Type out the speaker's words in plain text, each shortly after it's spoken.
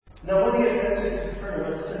Now when he had entered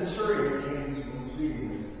Capernaum, a centurion came to him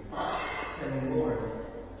pleading, saying, Lord,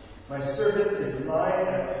 my servant is lying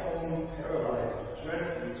at home paralyzed,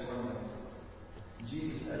 dreadfully tormented.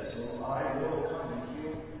 Jesus said to him, I will come and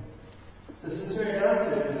heal him. The centurion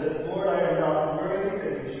answered and said, Lord, I am not worthy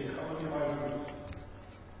that you should come under my roof,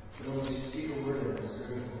 but only speak a word and my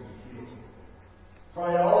servant will be healed. For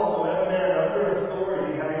I also am a man under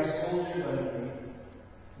authority, having soldiers under me.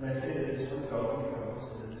 And I say to this one, go, and he goes,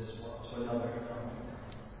 and to this one, to another, come, and he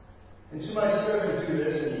comes. And to my servant, do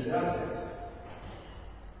this, and he does it.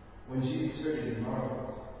 When Jesus heard it, he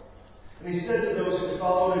marveled. And he said to those who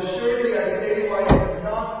followed, assuredly I say to you, I have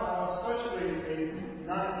not found such great faith,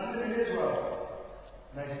 not even in Israel.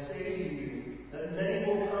 And I say to you, that many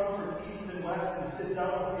will come from east and west and sit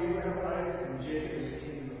down with Abraham, Isaac, and Jacob in the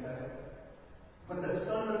kingdom of heaven. But the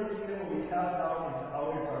Son of the kingdom will be cast out into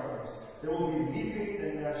outer darkness. There will be weeping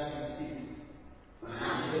and gnashing of teeth. And he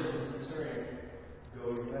said to the centurion,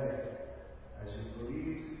 go your way. As you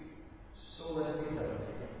believe, so let it be done.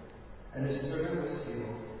 And his servant was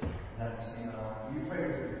healed that same hour. You pray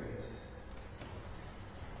with me,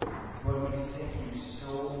 please. Lord, we thank you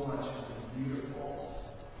so much for the beautiful,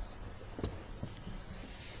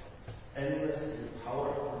 endlessly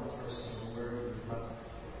powerful and personal word you've left.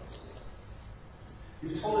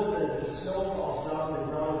 You've told us that if the snow falls down on the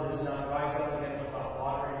ground, it does not rise up again without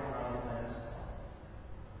watering the ground plants,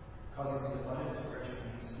 causing the abundant flourish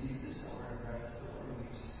when you seed the sower and grant to the Lord who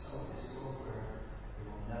needs to sow his your word, it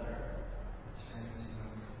will never return to you.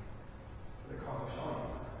 But accomplish all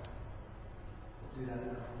you desire. We'll do that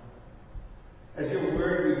now. As your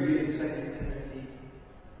word we read in 2 Timothy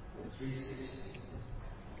 3:16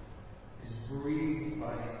 is breathed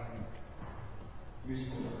by you,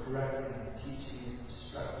 useful for correcting, teaching,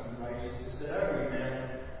 instructing righteousness, that every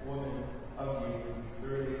man, woman of you would be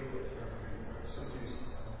thoroughly equipped for every work. So do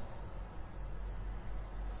so.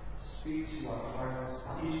 Speak to our hearts,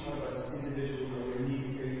 each one of us individually where we need to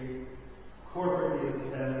hear you. Corporately as a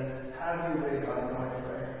family, have your way, God, now I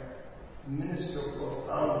pray. Minister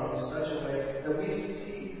profoundly in such a way that we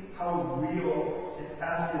see how real and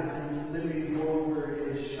active and living your word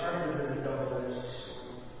is, sharper than a double-edged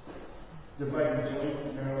sword, dividing joints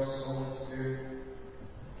and marrow, soul and spirit,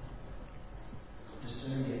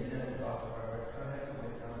 discerning the intent and thoughts of our hearts. God, have your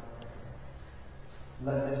way, God.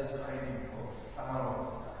 Let this time be profound.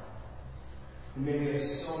 And may we have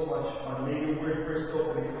so much fun. May your word burst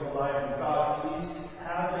open and come alive. And God, please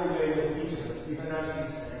have your way with each of us, even as we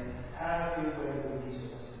sing. Have your way with each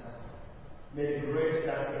of us now. May the greatest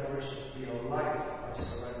act of worship be a life of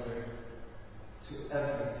surrender to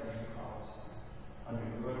everything you call us. Under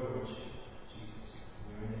your lordship, Jesus.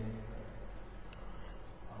 In your name we pray.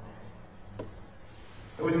 Amen.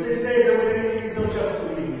 I would say today that we're going to please don't just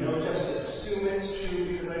believe me, don't just assume it's true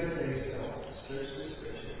because I say so. Search the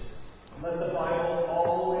scriptures. Let the Bible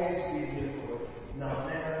always be the authority. Not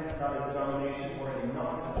man, not a denomination, or a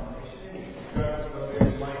non-denomination. Any regardless of whether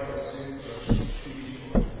it's Mike or Sue or TV.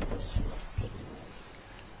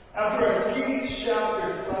 After a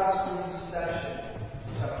 3-chapter classroom session,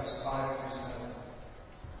 chapters 5 through 7,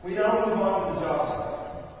 we now move on to the job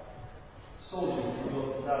site. Soldiers in the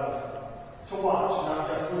field of battle. To watch,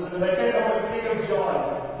 not just listen. And I can't help but think of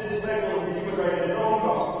John, the disciple who would write his own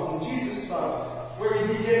gospel, whom Jesus loved, where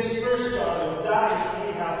he begins 1 John with that which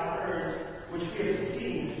we have heard, which we have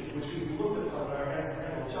seen, which we've looked upon in our hands and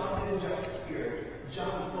handled. John didn't just hear.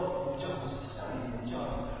 John looked, and John studied, and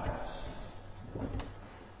John touched.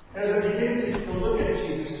 As I begin to look at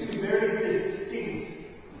Jesus, two very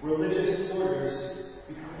distinct religious orders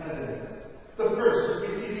become evident. The first is we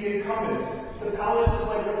see the incumbent. The palace is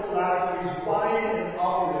like the phylacteries, wide and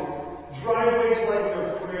opulent. Driveways like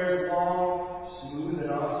their prayers, long, smooth,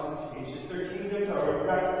 and ostentatious. Their kingdoms are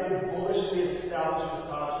erected, bullishly established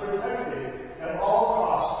facades, protected at all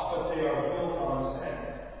costs, but they are built on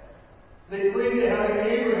sand. They cling to having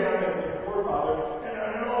Abraham as their forefather,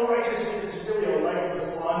 and all righteousness is really a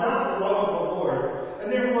lifeless law, not the love of the Lord,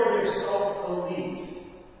 and therefore they're self-elite,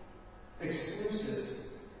 exclusive,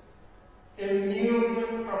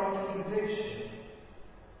 immune from conviction,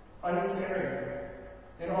 uncaring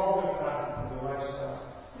in all their facets of their lifestyle.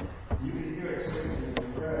 You can hear it certainly in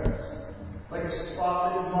the prayers, like a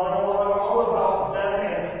spotlit monologue all about them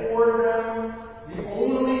and for them. The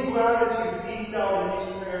only gratitude eked out in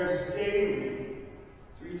these prayers daily,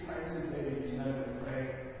 3 times a day, each time we pray,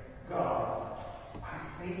 God, I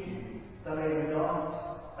thank you that I am not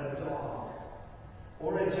a dog,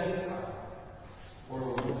 or a Gentile, or a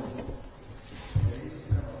woman.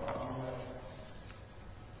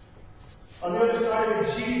 On the other side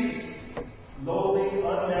of Jesus, lowly,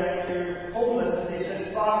 unmanicured, homeless, as he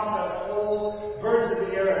says, foxes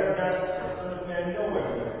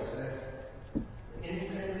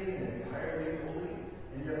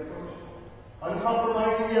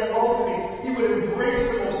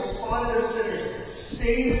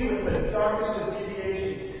in the darkest of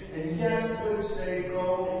deviations, and yet would say,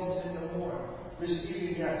 go and sin no more.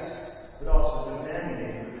 Receiving, yes, but also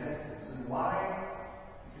demanding repentance. And why?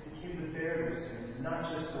 Because he came to bear their sins,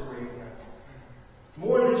 not just berate them.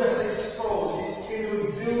 More than just expose, he came to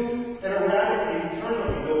exhume and eradicate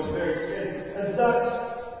eternally those very sins. And thus,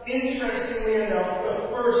 interestingly enough, the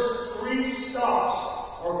first 3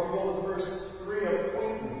 stops, or if you will, the first 3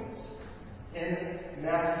 appointments in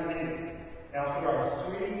Matthew 8, after our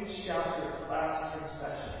 3-chapter classroom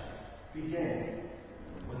session, begin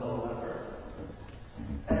with a leper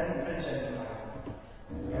and a Gentile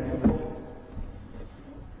and a woman.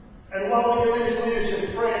 And while the religious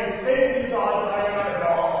leadership praying, thank you, God, that I am not at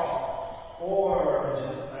all, or a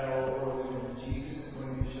Gentile or a woman, Jesus is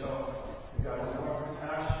going to show that God has more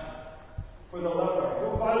compassion for the leper,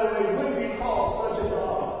 who, by the way, would be called such a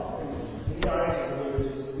dog in the eyes of the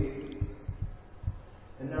religious elite.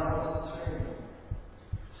 And now it's a turn.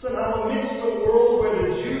 Somehow, amidst the world where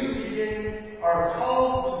the Jews are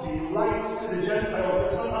called to be lights to the Gentiles,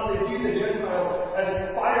 but somehow they view the Gentiles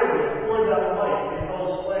as firewood for that light in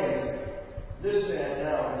hell's flames. This man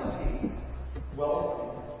now is seen,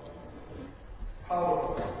 wealthy,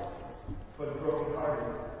 powerful, but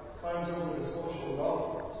broken-hearted, climbs over the social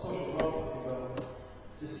rope, if you will,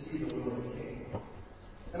 to see the will of the King.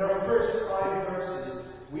 In our first 5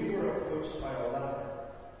 verses, we were approached by a leper.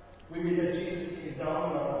 We read that Jesus came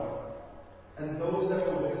down the mountain, and those that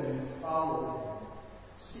were with him followed him,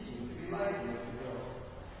 seeking to be like him, if you will.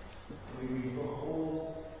 And we read,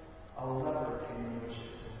 behold, a leper came and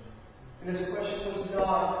worshipped him. And his question was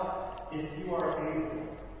not, if you are able.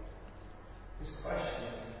 His question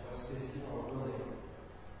was, if you are willing.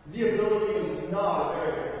 The ability was not a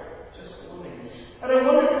barrier, just the willingness. And I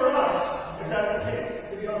wonder for us, if that's the case,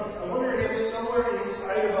 to be honest. I wonder if somewhere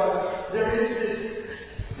inside of us, there is this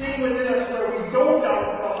thing within us where we don't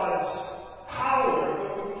doubt God's power,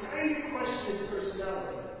 but we kind of question his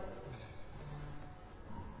personality.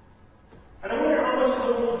 And I wonder how much of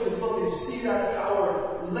the world can look and see that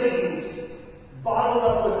power latent, bottled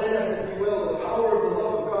up within us, if you will, the power of the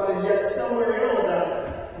love of God, and yet somewhere in all of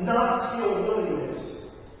that, not see a willingness,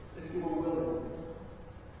 if you were willing.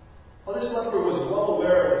 Well, this leper was well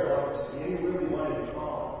aware of his leprosy, and he really wanted to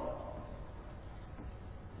follow.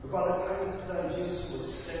 But by the time it's done, Jesus would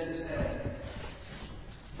extend his hand,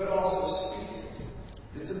 but also speak it.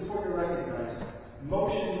 It's important to recognize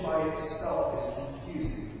motion by itself is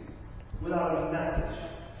confusing without a message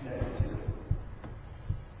connected to it.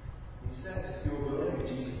 He says, if you are willing,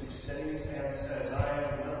 Jesus extending his hand says, I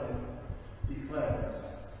am willing, be cleansed.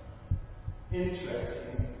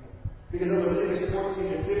 Interesting. Because in Leviticus 14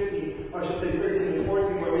 and 15, or I should say 13 and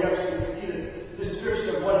 14, where we actually see this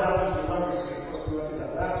description of what happens with leprosy. Of course, we went through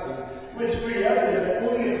that last week. It's pretty evident that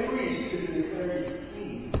only a priest could declare you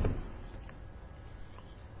clean.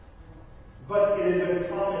 But it had been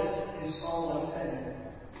promised in Psalm 110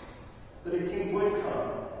 that a king would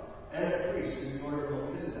come and a priest in the order of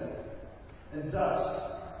Melchizedek, and thus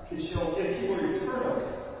could show, if he were eternal,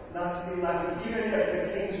 not to be lacking, even if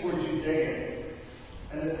the kings were Judean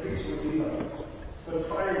and the priests were Levite. But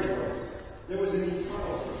prior to this, there was an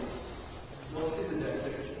eternal priest, Melchizedek,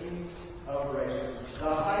 the king of righteousness, the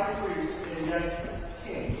high priest and yet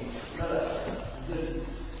king, the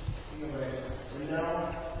king of righteousness. And now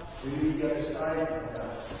we read the other side of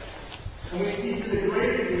that. And we see to the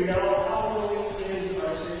greater degree now how willing is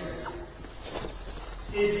our Savior.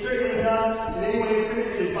 He's certainly not in any way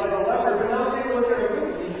intimidated by the leper, but now take a look at it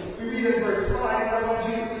with me. We read in verse 5, that when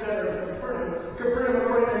Jesus said to Capernaum,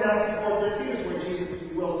 according to Matthew 4:13 is where Jesus,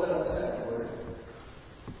 if you will, set up his headquarters.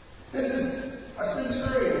 This is a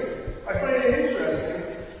centurion. I find it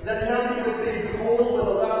interesting that Matthew would say, behold with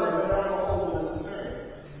a leper, but not behold with a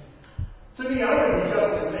centurion. To me, I would be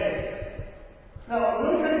just as amazed. Now,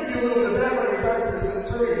 let me kind of give you a little bit of background in regards to the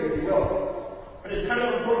centurion, if you will. But it's kind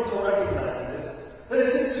of important to recognize this. That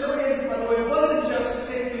a centurion, by the way, wasn't just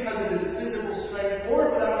picked because of his physical strength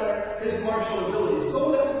or, for that matter, his martial abilities.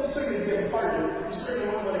 So that would certainly be a part of it. You certainly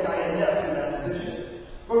wouldn't want a guy inept in that position.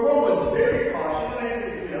 But Rome was very cautious, and I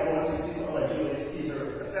think, once you see someone like Julius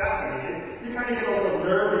Caesar assassinated, you kind of get a little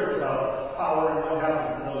nervous about power and what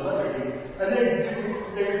happens to those under you. And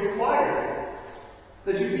they required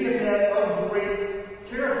that you be a man of great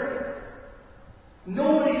character.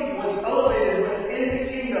 Nobody was elevated within the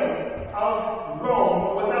kingdom of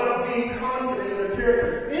Rome without being confident in their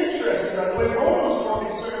character. Interesting, by the way, Rome was more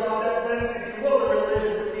concerned about that than, if you will, the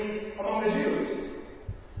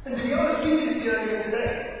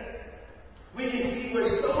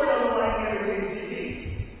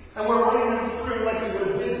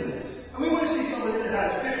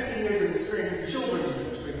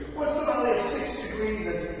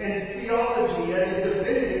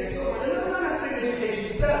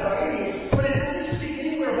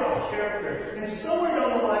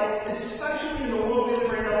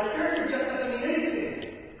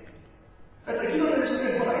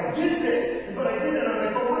understand, but I did this, and but I did that. And I'm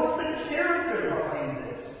like, but what's the character behind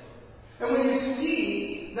this? And when you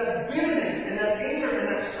see that bitterness and that anger and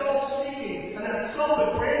that self-seeking and that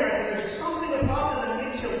self-aggrandizing, there's something about it that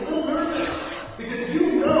makes you a little nervous. Because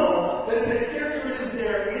you know that if the character isn't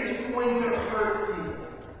there, it's going to hurt people.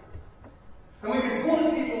 And we can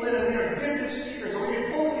pull people in and they're gifted speakers, or we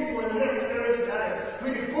can pull people in and they're charismatic. We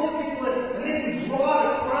can pull people in and they can draw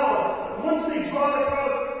the crowd. But once they draw the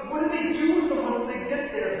crowd, what do they do with them once they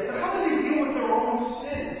get there? And how do they deal with their own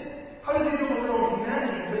sin? How do they deal with their own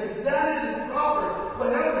humanity? Because that isn't proper.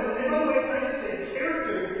 What happens is, and by the way, I just say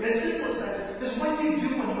character, in a simple sense, is what you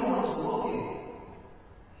do when no one's looking.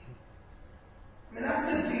 I mean, that's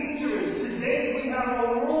the danger. Today we have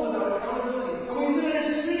a world without accountability. And we live in a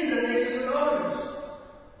city that makes us anonymous.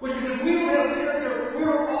 Which means if we don't have character,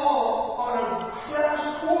 we're all on a crash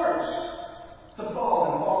course to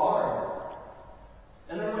fall and fall hard.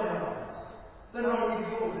 And then what happens? Then how do we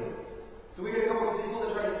deal with it? Do we get a couple of people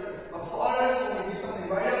that try to applaud us when we do something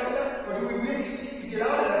right after that? Or do we really seek to get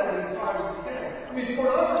out of that as far as we can? I mean,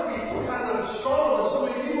 pornography has a struggle with so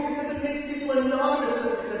many people because it makes people anonymous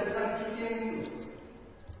that kind of keep into it.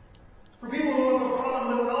 For people who have a problem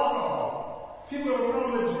with alcohol, people who have a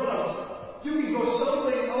problem with drugs, you can go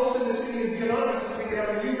someplace else in the city and be anonymous and pick it up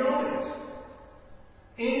and you know it.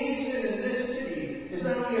 Any sin in this city is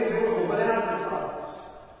not only available but advertised.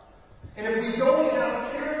 And if we don't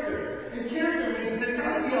have character, and character means there's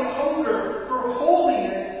got to be a hunger for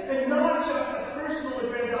holiness and not just a personal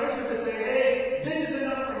aggrandizement to say, hey, this is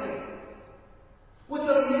enough for me. What's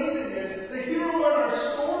amazing is the hero in our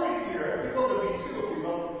story here, well, there'll be two if you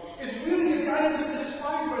will, is really a guy who was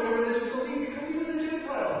despised by the religious elite because he was a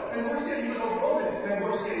Gentile. And worse yet, he was a Roman. And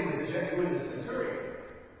worse yet, he was a centurion.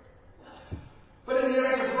 But in the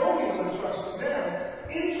eyes of Rome, he was a trusted man.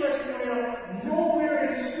 Interestingly enough, nowhere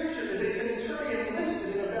in Scripture is a centurion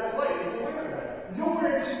listed in a bad light. Are you aware of that?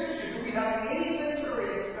 Nowhere in Scripture do we have any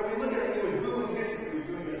centurion that we look at and we would boo and hiss if we were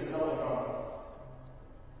doing this melodrama.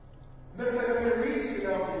 Matter of fact, I'm going to read to you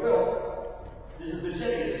now, if you will. This is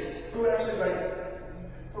Virginius, who actually writes,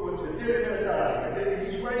 the dear going to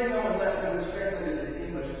die. He's writing now in Latin and it's translated into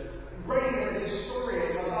English. Writing as a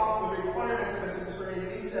historian about the requirements of a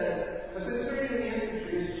centurion, he says, a centurion in the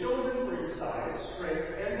infantry is chosen for his size,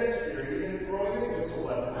 strength, and dexterity in throwing his missile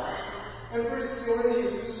weapons, and for his skill in the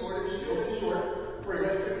use of sword and shield, in short, for his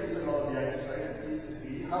expertise in all of the exercises he's to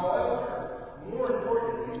be. However, more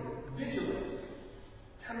importantly, vigilant,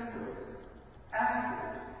 temperate,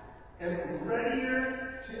 active, and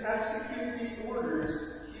readier to execute the orders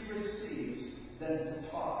he receives than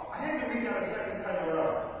to talk. I had to read that a second time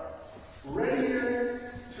around.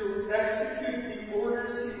 Readier to execute the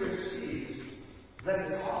orders he receives than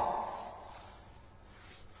to talk.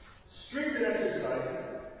 Strict in exercising,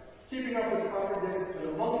 keeping up with proper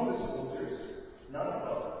discipline among the soldiers, not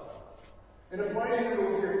above, and obliging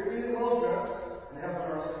to appear clean and well dressed, and have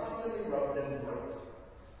their arms constantly rubbed and bright.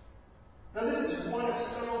 Now, this is one of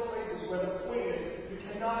several places where the point is you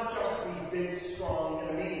cannot just be big, strong, and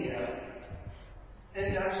a maniac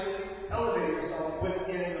and actually elevate yourself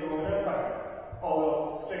within the Roman Empire.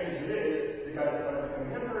 Although, strange as it is, the guys that are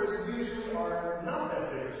becoming emperors usually are not that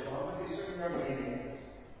big or strong, but they certainly are maniacs.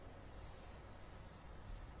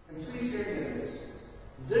 And please hear me in this.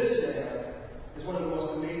 This man is one of the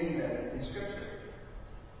most amazing men in Scripture.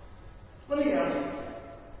 Let me ask you,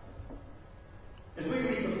 as we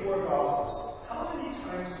read the four Gospels, how many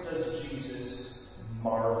times does Jesus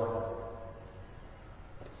marvel?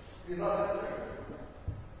 Have you thought that through?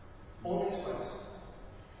 Only twice.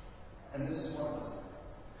 And this is one of them.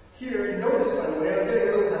 Here, notice, by the way, I'm getting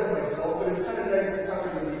a little ahead of myself, but it's kind of nice to cover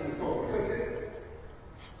underneath the coat. Okay?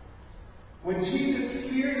 When Jesus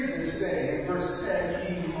hears this saying, in verse 10,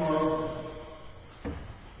 he marveled.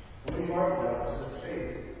 What he marveled at was the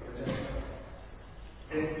faith of the Gentile.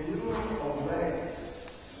 It blew him away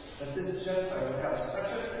that this Gentile would have such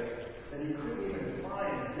a faith that he couldn't even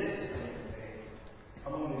find this kind of faith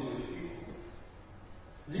among the Jewish people.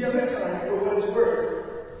 The other time, for what it's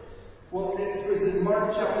worth, well, it was in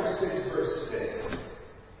Mark chapter 6, verse 6,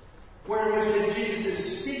 where Jesus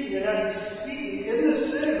is speaking, and as he's speaking, in the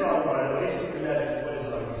synagogue, by the way, so you can imagine what his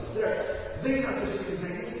audience is there, they start to speak and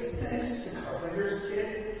say, isn't this the carpenter's kid?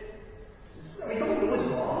 I mean, don't we know his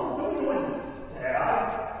mom? Don't we know his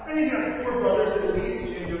dad? And he's got four brothers at least,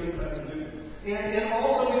 James, Joseph, Simon, and Judas. And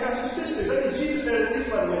also, he's got two sisters. I mean, Jesus had at least,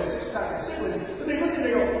 by the way, a six-pack of siblings. But they look and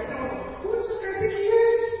they go, who does this guy think he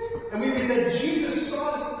is? And we read that Jesus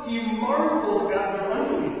saw this, he marveled at their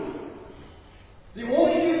unbelief. The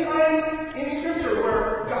only two times in Scripture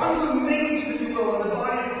where God was amazed, if you will, in the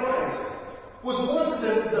body of Christ was once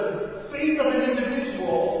the faith of an individual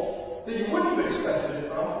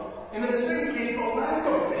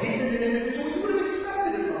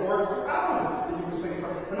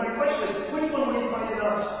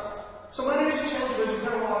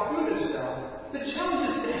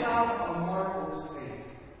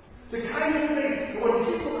The kind of faith that when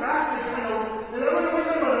people actually and we're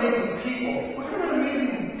talking about amazing people. We're talking about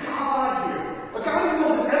amazing God here. A God who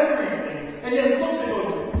knows everything, and yet looks and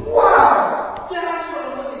goes, wow! That's what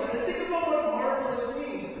I'm looking at. And think about what marvelous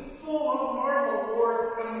means. Full of marvel,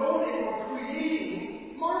 or emoting, or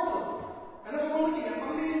creating marvel. And that's what we're looking at.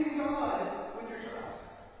 Amazing God with your trust.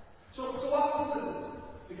 So what is it?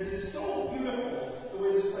 Because it's so beautiful the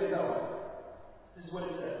way this plays out. This is what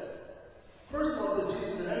it says. First of all, it says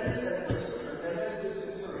Jesus and entered his headquarters, and there's the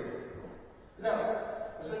centurion.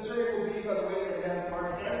 Now, a centurion will be, by the way, that man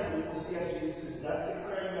Mark and Luke will see at Jesus' death,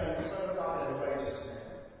 declaring that the Son of God and a righteous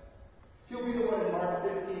man. He'll be the one in Mark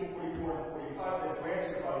 15, 44, and 45 that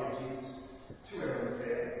grants the body of Jesus to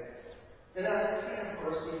Arimathea. In Acts 10, of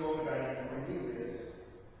course, we know the guy named Cornelius.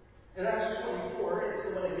 In Acts 24, it's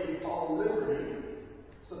the one that gave Paul liberty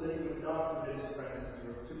so that he would not forbid his friends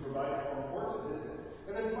to provide for him or to visit.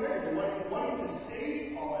 And then finally, wanting to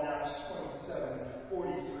save Paul in Acts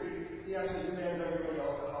 27:43, he actually demands everybody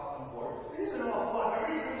else to hop on board. It isn't all fun.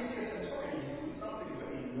 Every time you see a centurion, he's doing something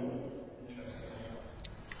really interesting.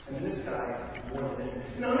 And this guy, more than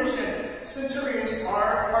anything. Now understand, centurions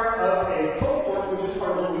are part of a cohort, which is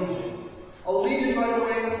part of a legion. A legion, by the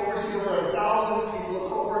way, oversees over 1,000 people.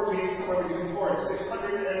 A cohort means somewhere between 400 and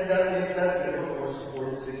 600, and that's made up, of course, of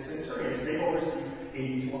 4 to 6 centurions. They oversee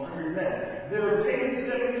 80 to 100 men. They're paid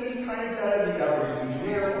 17 times that of the average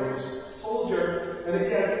legionnaire or soldier. And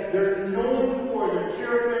again, they're known for their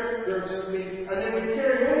character, and they would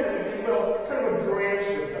carry with them, if you will, kind of a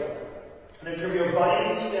branch with them. And there could be a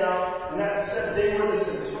vine staff, and that said they were the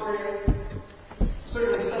centurion.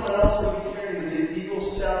 Certainly someone else would be carrying the eagle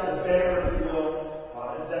staff, the banner, if you will.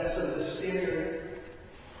 That's sort of the standard.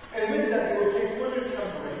 And with that, they would take for their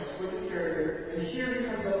temperance, for the character, and here he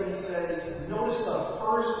comes up and he says, notice the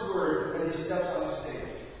first word as he steps on the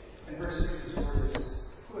stage. In verse 6, his word is,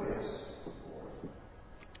 Kurios, Lord.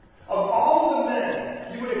 Of all the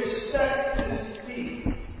men you would expect to speak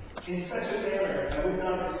in such a manner, I would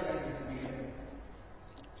not expect him to be him.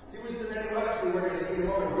 He was the man who actually, we're going to see in a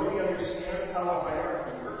moment, really understands how a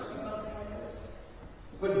hierarchy works and something like this.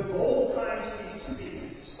 But both times he speaks,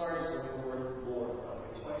 it starts with the word Lord.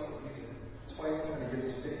 Twice I'm going to give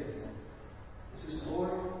a statement. This is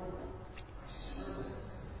Lord, my servant.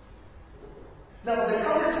 Now, the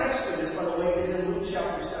cover text for this, by the way, is in Luke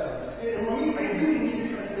chapter 7. And I really need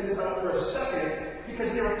to kind of put this out for a second,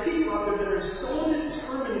 because there are people out there that are so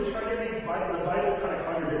determined to try to make the Bible kind of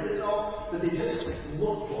contradict itself that they just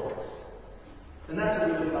look for it. And that's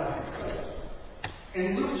what we did last week.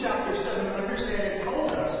 In Luke chapter 7, understand it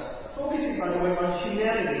tells us, focusing, by the way, on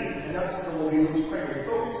humanity, and that's what will be Luke's primary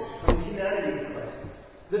focus, on the humanity of Christ.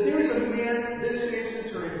 That there is a man, this same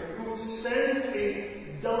centurion, who sends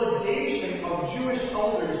a delegation of Jewish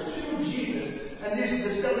elders to Jesus, and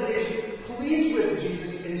this delegation pleads with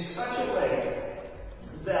Jesus in such a way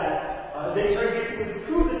that they try to basically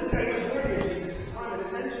prove that this guy was worthy of Jesus' time and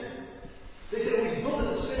attention. They say, well, he's built us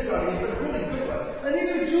a synagogue, and he's been really good to us. And these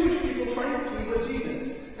are Jewish people trying to plead with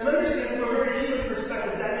Jesus. And understand from a very human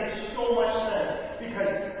perspective, that makes so much sense. Because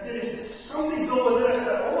there is something built within us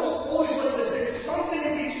that always wants to say something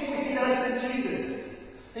between us and Jesus.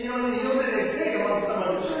 And you know that they say among some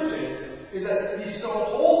other churches is that he's so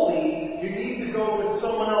holy, you need to go with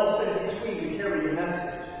someone else in between to carry the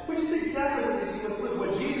message. Which is exactly what we see with Luke.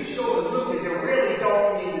 What Jesus shows us Luke is you really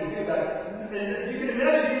don't need to do that. And you can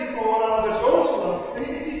imagine Jesus going on this goes to him, and you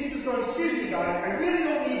can see Jesus going, excuse me guys, I really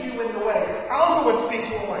don't need you in the way. I'll go and speak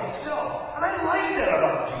to him myself. And I like that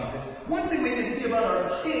about Jesus. One thing we can see about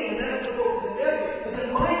our king, and that's the focus in Matthew, is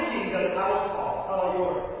that my king does house calls. How about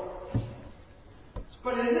yours?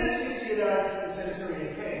 But in this we see it as the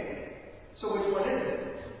centurion king. So which one is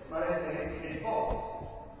it? Might I say it's both.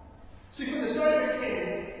 See, from the side of the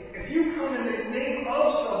king, if you come in the name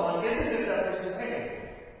of someone, it's as if that person came.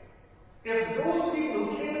 If those people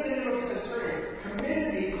who came in the name of the centurion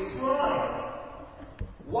committed a crime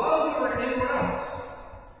while they were en route,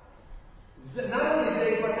 not only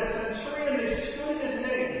they, but the centurion that stood in his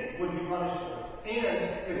name would be punished for it. And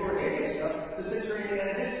if it were heinous stuff, the centurion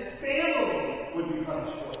and his family would be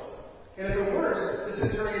punished for it. And if it were worse, the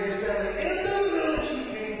centurion and his family and the village he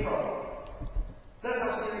came from. That's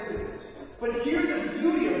how serious it is. But here's the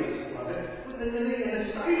beauty of this, beloved. In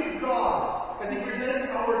the sight of God, as he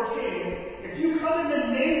presents our king, if you come in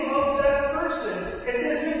the name of that person, it's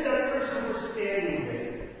as if that person were standing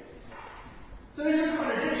there. So there's a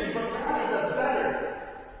contradiction, but rather the better.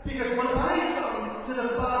 Because when I come to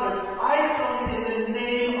the Father, I come in the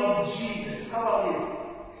name of Jesus. How about you?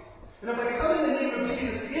 And if I come in the name of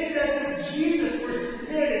Jesus, it's as if Jesus were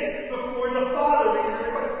standing before the Father making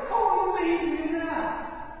a request. How amazing is that?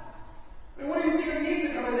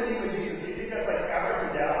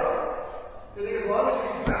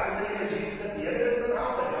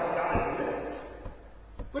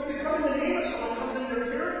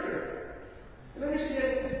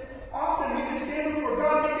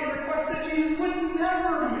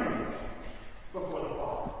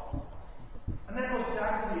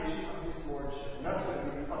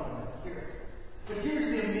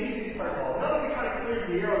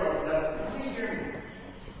 that, please hear me,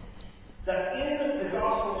 that in the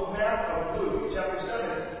Gospel of Luke, chapter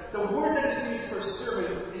 7, the word that is used for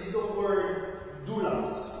servant is the word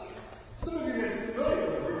doulos. Some of you may be familiar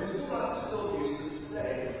with the word, because doulos is still used to this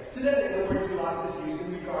day. Today, the word doulos is used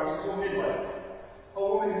in regards to a midwife. A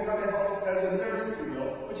woman who kind of helps as a nurse, if you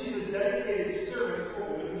will, but she's a dedicated servant to a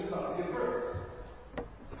woman who's about to give birth.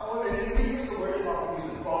 However, if we use the word, it's often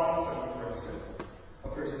used as bond servant, for instance. A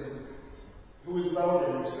person who is bound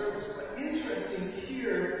in their service. But interesting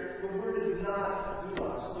here, the word is not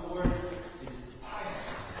doulos. The word is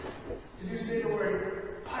pious. Did you say the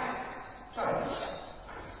word pious? Pious.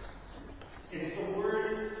 It's the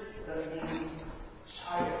word that means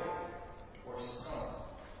child or son.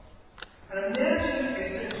 And imagine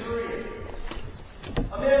a centurion,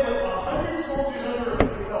 a man with 100 soldiers under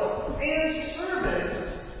his belt, and servants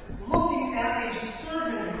looking at a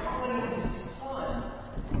servant and calling him his son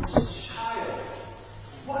or his child.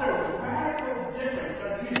 What a radical difference.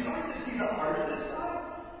 Now, do you start to see the heart of this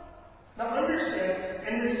guy? Now, understand,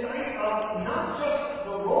 in the sight of not just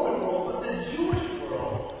the Roman world, but the Jewish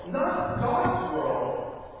world, not God's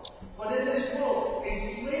world, but in this world, a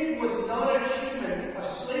slave was not a human, a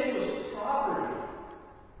slave was property.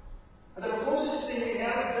 And the closest thing we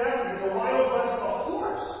have to that is in the Wild West of a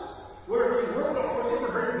horse. Where if you work the horse, you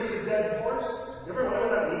ever heard of being a dead horse? You ever know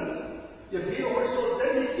what that means? You beat a horse so it's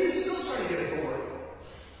dead, he's still trying to get it to work.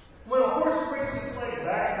 When a horse breaks its leg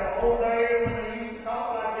back in the old days, when they used to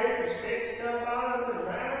talk like that, you take stuff out of it and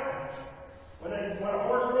ran. When a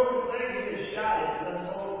horse broke its leg, you just shot it and then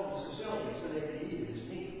sold it to Sicilians so they could eat his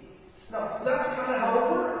meat. Now, that's kind of how it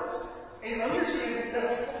works. And understand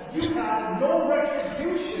that you have no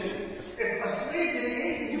retribution if a slave did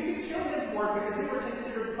anything. You could kill him for it because they were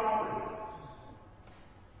considered property.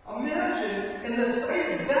 Imagine in the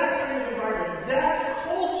sight of that kind of environment, that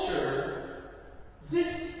culture,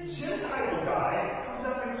 this Gentile guy comes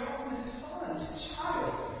up and calls him his son, his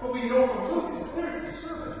child. But we know from Luke, it's clear it's a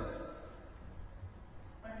servant.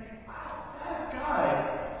 I think, wow, that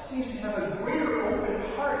guy seems to have a greater open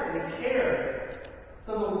heart and care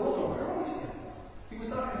than the world around him. He was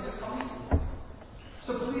not going to succumb to this.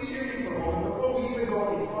 So please hear me for a moment before we even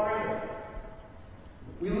go any farther.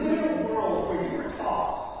 We live in a world where you were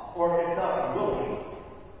taught, or if not, you will be.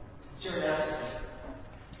 It's your accident.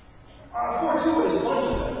 Fortuitous bunch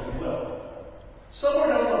of them, if you will. Somewhere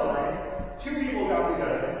down the line, two people got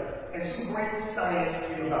together, and some great science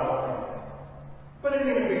came about from it. But I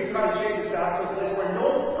mean, if we try to chase it back to a place where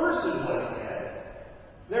no person was yet,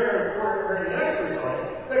 there are experts on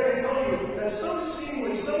it that can tell you that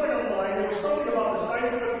seemingly somewhere down the line there was something about the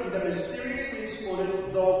scientific that mysteriously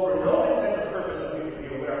exploded, though for no intent or purpose that we could be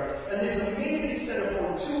aware of. And this amazing set of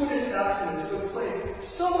fortuitous accidents took place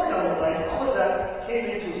somewhere down the line. All of that came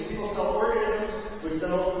into single-cell organisms, which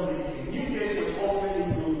then ultimately became mucus, which ultimately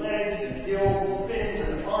grew legs and gills and fins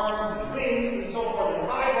and arms and wings and so forth and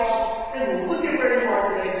eyeballs. And look at where you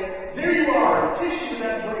are today. There you are, tissue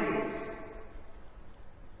that breathes.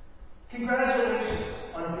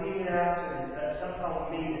 Congratulations on being an accident that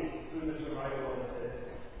somehow made it through the survival of the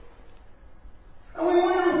fittest. And we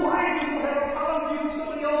wonder why people have a problem viewing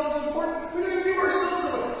somebody else as important. We don't view ourselves as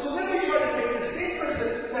important. So then we try to take the same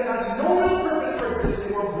person that has no real purpose for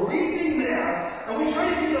existing, or breathing mass, and we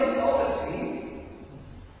try to give them self-esteem.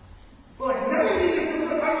 We're like, now you need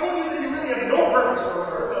to, I told you that you really have no purpose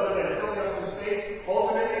for Earth other than filling up some space,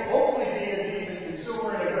 ultimately, hopefully being a decent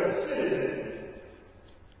consumer and a good citizen.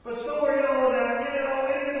 But somewhere down that,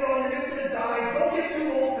 you're just going to die. Don't get too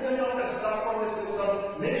old because then you'll have to suffer from this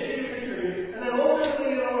system. Make sure you contribute. And then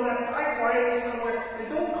ultimately, die quietly somewhere. It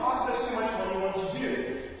don't cost us too much money once you do.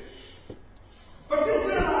 But feel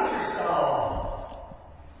good about yourself.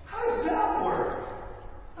 How does that work?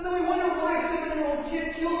 And then we wonder why a 7-year-old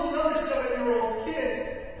kid kills another 7-year-old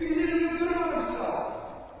kid because he doesn't feel good about himself.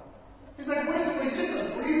 He's like, what is it? He's just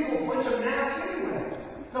a breathable bunch of mass anyways.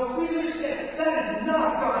 Now, please understand, that is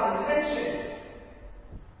not God's intention.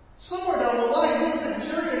 Somewhere down the line, this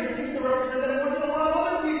centurion seems to represent that more than a lot of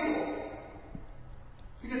other people.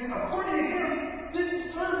 Because according to him,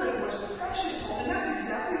 this servant was precious, and that's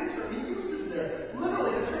exactly the term he uses there.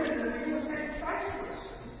 Literally, the term is that he was very priceless.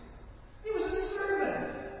 He was a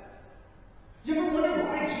servant. You ever wonder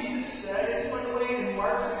why Jesus says, by the way, in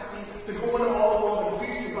Mark 16, to go into all the world and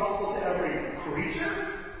preach the gospel to every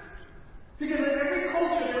creature? Because in every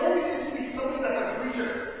culture, there always seems to be somebody that's a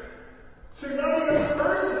creature. So you're not even a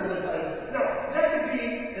person in this life. Now, that could be,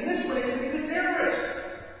 in this one, it could be the terrorist.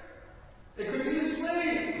 It could be the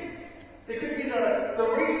slave. It could be the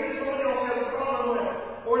race that somebody else has a problem with.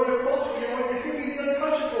 Or their culture, it could be the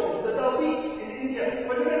untouchables, the Dalits in India.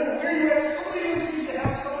 But no matter where you have, somebody who seems to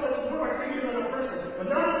have someone that's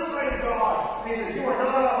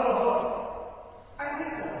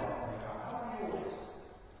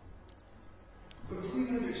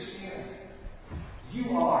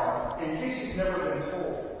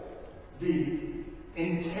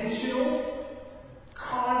intentional,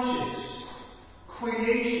 conscious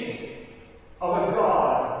creation of a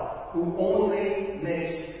God who only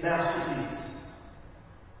makes masterpieces,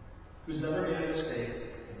 who's never made a mistake,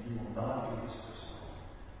 and he will not do this first.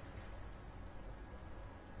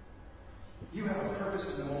 You have a purpose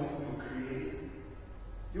in the moment you were created.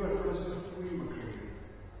 You had a purpose before you were created.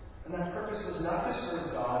 And that purpose was not to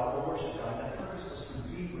serve God or worship God. That purpose was to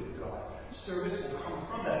be with God. Service will come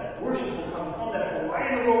from that. Worship will come from that. But why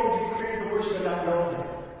in the world would you create the worship and not know Him?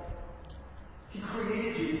 He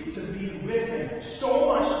created you to be with Him. So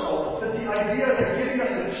much so that the idea of giving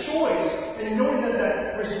us a choice and knowing that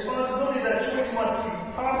that responsibility, that choice must be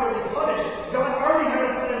properly punished. God already had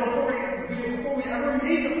a plan before we ever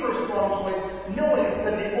made the first wrong choice, knowing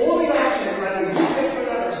that the only option is either you pay for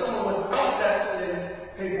that or someone without that sin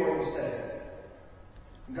pay for it instead.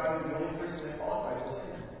 And God knew the only person that qualified was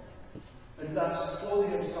Him. And thus,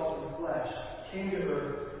 clothing Himself in flesh, came to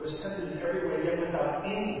earth, was tempted in every way, yet without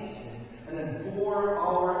any sin, and then bore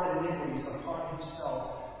our iniquities upon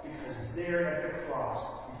Himself, because there at the cross,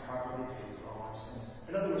 He properly paid for all our sins.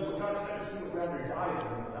 In other words, what God said is He would rather die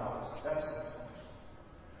than without us. That's the point.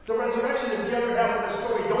 The resurrection is the other half of the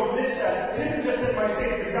story. Don't miss that. It isn't just that my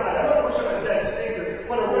Savior died. I don't worship a dead Savior,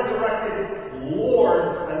 but a resurrected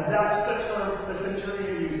Lord. And that's the term the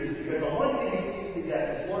centurion uses, because the one thing he seems to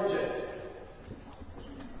get is lordship.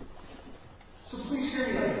 So please hear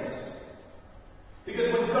me on this. Because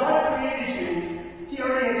when God created you, He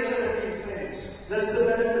already had said a few things. That's the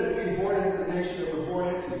benefit of being born into the nation that we're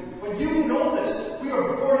born into. When you know this, we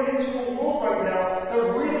are born into a world right now that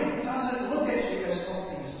really doesn't look at you as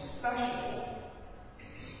something special.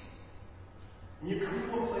 And you come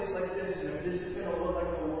to a place like this, and if this is going to look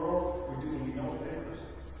like the world, we're doing you no favors.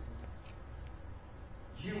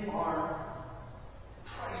 You are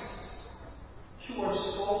priceless. You are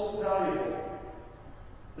so valuable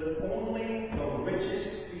that only the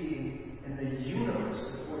richest being in the universe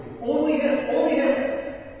before you, only Him,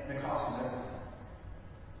 and it costs Him everything.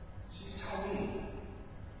 So you tell me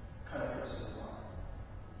what kind of person you are.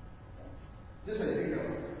 This is a big deal.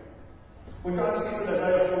 When God speaks in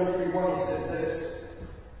Isaiah 43:1, He says this: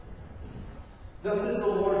 "Thus is the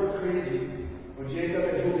Lord who created you, O Jacob,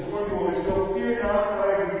 and who formed you, O Israel. Fear not, for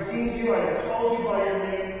I have redeemed you. I have called you by your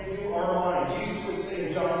name. You are mine." Jesus would say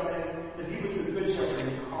in John 10 that He was the good shepherd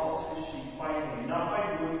who calls His sheep by name, not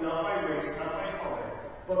by group, not by race, not by color,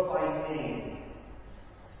 but by name.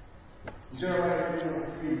 In Jeremiah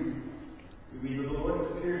 3:3, we read that the Lord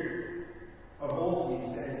appeared of old to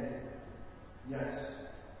me, saying, "Yes,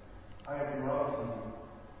 I have loved you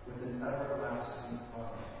with an everlasting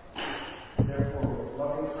love. Therefore, with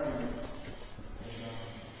loving kindness, I love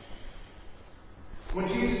you." When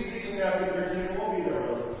Jesus speaks in Matthew 13, we'll be there.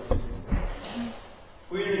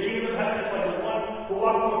 We read the kingdom of heaven is like the one who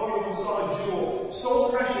walked through a field and saw a jewel so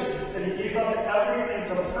precious that he gave up everything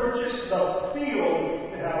to purchase the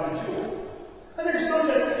field to have the jewel. And there's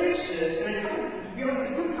some that pitch this, and it kind of, to be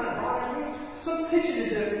honest, it really kind of bothers me. Some pitch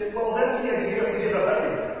it as if, well, that's the idea, you have to give up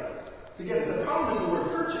everything to get it. The problem is the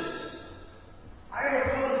word purchase. I have a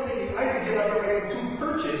problem thinking I have to give up everything to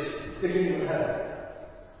purchase the kingdom of heaven.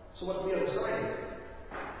 So what's the other side of it?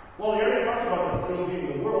 Well, we already talked about the field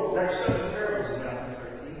being the world. There's 7 parables in Matthew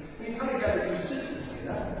 13. And you kind of got the consistency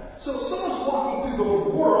of that. So if someone's walking through the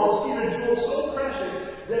world, seeing a jewel so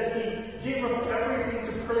precious that he gave up everything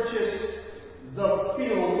to purchase the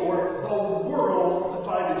field or the world to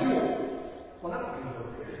buy the jewel. Well, that would be no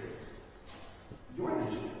good. You're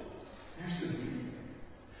the jewel. Here's the beauty.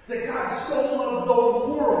 That God so loved the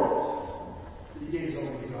world that He gave His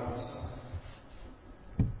only begotten Son.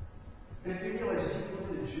 And if you realize you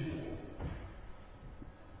are the jewel,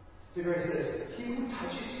 so Grace says, "He who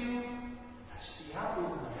touches you, touches the apple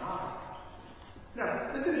of my eye."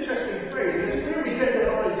 Now, that's an interesting phrase, and it's where we get that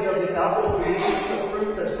whole idea of the apple being the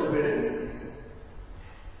fruit that's forbidden.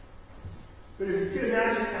 But if you can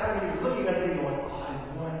imagine Adam and Eve looking at me going, "Oh, I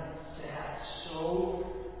want that so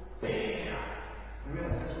bad." I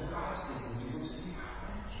realize that's what God's thinking. He looks at me, "I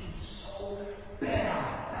want you so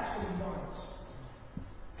bad." That's what He wants.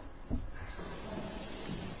 That's the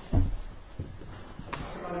point.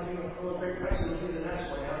 Talk about it being a great price, and the next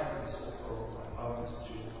one after this whole program of this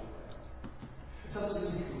jewel. It tells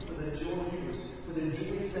us for the joy He was, for the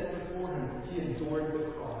joy set before Him, He endured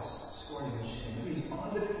the cross, scorning the shame. That means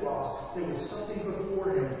on the cross, there was something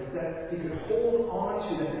before Him that He could hold on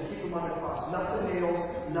to that could keep Him on the cross. Not the nails,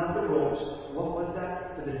 not the ropes. What was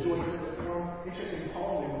that? For the joy set before Him. Interesting,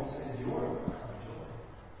 Paul will say, "You're the joy."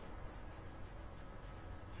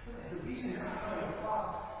 The reason God hung on the cross,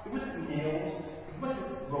 it wasn't nails, it wasn't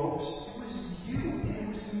ropes, it was you, and it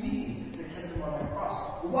was me that kept Him on the cross.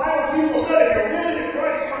 Wild people said, if you're willing to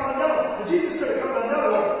Christ, come on down. And Jesus could have come on down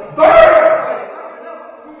and like, burn!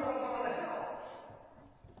 We would have gone to hell.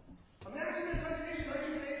 Imagine the temptation. Aren't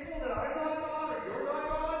you thankful that I'm not God or you're not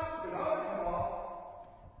God? Because I would come off.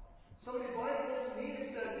 Somebody blindfolded me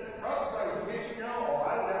and said, prophesy, who hit you now? Oh,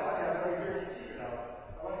 I have every here to see it now.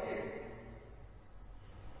 How about you?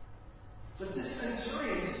 But this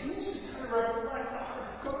centurion seems to kind of reflect the heart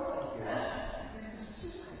of God here. Because this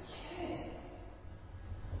is my king.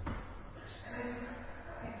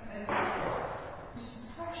 And he's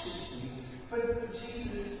precious to me. But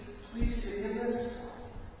Jesus, please give him this.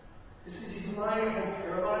 It says he's lying at home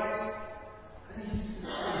paralyzed. And he's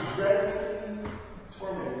dreadfully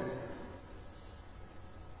tormented.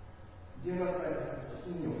 Dios hasta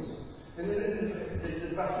signos. And then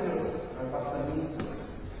the basamitos.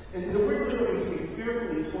 And the word literally means to be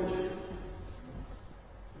fearfully tortured.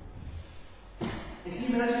 And can you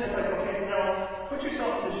imagine it's like, okay, now put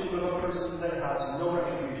yourself in the shoes of a person that has no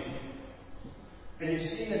retribution. And you're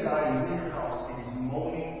seeing a guy who's in your house and he's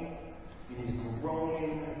moaning, and he's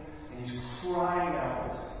groaning, and he's crying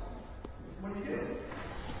out. What do you do?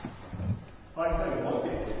 Well, I can tell you what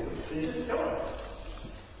people do. They just kill him.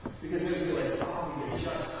 Because they'll be like, oh, you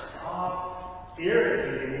just stop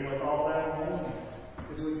irritating with all that moaning.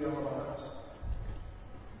 Because it would be all about us.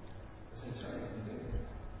 The centurions do it.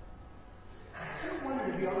 I kind of wonder,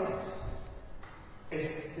 to be honest, if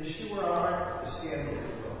the shoe were on our, the sandals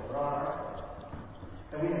were on our heart,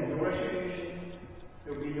 and we had no retribution,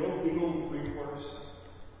 there would be no legal recourse,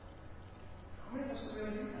 how many of us would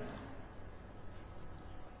really do that?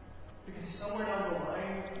 Because somewhere down the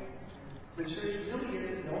line, the church really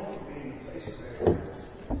isn't known for being a place where.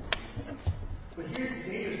 But here's the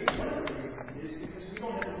dangerous thing. One of the reasons is because we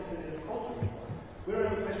don't have a definitive culture anymore. We don't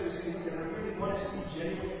have a place where we say, look, if I really want to see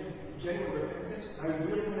genuine repentance, I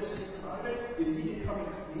really want to see out of it, you need to come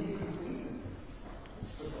clean.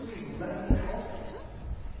 But please, let me help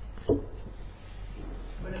you.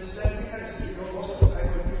 But instead, we kind of see, most of the time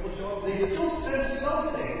when people show up, they still send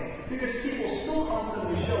something because people still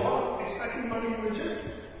constantly show up expecting money from the church.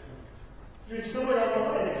 You're somewhere down the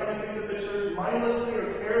line, they kind of think that the church mindlessly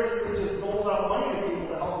or carelessly just doles out money to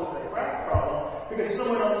people to help with their crack problem, because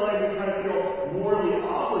somewhere down the line we kind of feel morally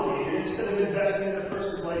obligated instead of investing in the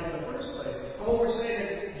person's life in the first place. And what we're saying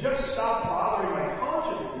is, just stop bothering my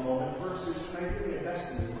conscience at the moment versus can I really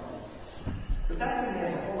invest in your life? But that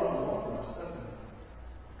demands a whole lot more from us, doesn't it?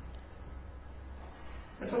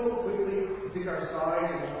 And so we'll quickly pick our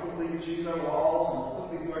sides, and we'll quickly choose our walls, and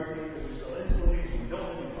we'll quickly do our thing because we feel insulated, we don't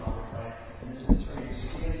want to be bothered by it. And this attorney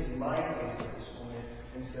stands in my place at this moment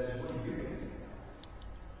and says, what are you going to do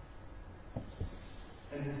now?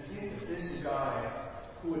 And to think that this guy,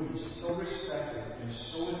 who would be so respected and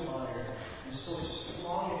so admired and so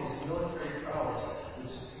strong in his military prowess, would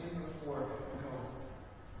stand before and go,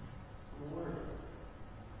 Lord,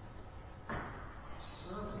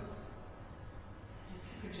 servant. If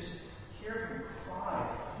you could just hear him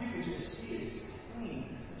cry, if you could just see his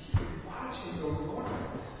pain, if you could watch him go, Lord,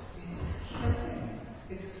 it's killing.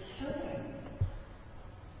 It's killing.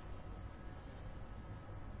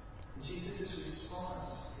 And Jesus'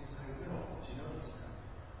 response is, I will. Did you notice that?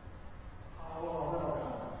 Oh, well, then I'll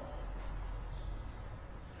come.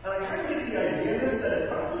 And I kind of get the idea in this that it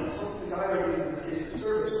probably took the guy, or at least in this case the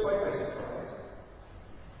servants, quite by surprise.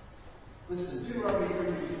 Listen, Deuteronomy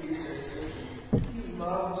 33 says, listen, he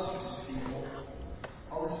loves his people.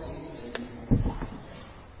 All the saints of people.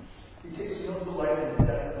 He takes no delight in the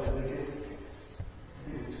death of the wicked.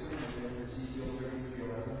 He will turn you in Ezekiel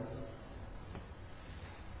 33:11.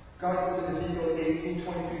 God says in Ezekiel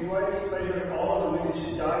 18:23, do I take pleasure in all of the wicked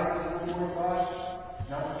should die, says the Lord God?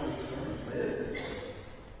 Not that they return and live.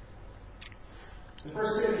 In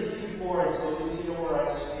 1 Timothy 2:4, it says, you know where I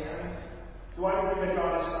stand. Do I believe that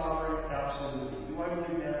God is sovereign? Absolutely. Do I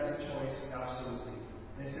believe man has a choice? Absolutely.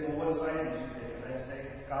 And they say, well, what side did you pick? And I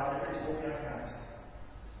say, God never told me I had to.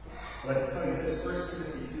 But I can tell you this, 1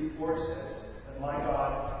 Timothy 2:4 says that my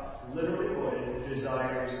God literally would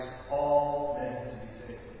desires all men to be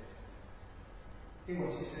saved. He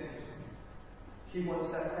wants you saved. He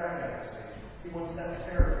wants that crack addict saved. He wants that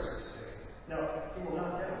terrorist saved. Now, he will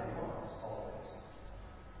not get what he wants always.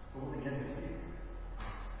 But will he get it for you?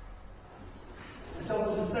 It tells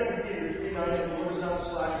us in 2 Peter 3:9 that the Lord is not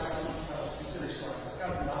slack as some consider slackness.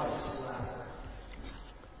 God's not a slacker.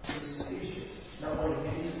 He's patient, not wanting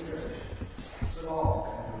any to perish, but all to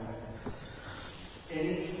come to repentance.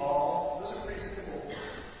 Any, all, those are pretty simple,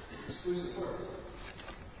 exclusive words.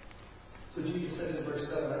 So Jesus says in verse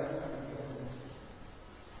 7, I can come to him.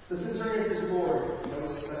 The centurion says, Lord,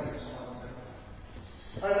 notice the second response there.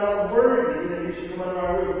 I'm not worthy that you should come under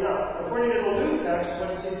my according to the Luke text,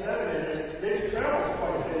 what seems evident is they've traveled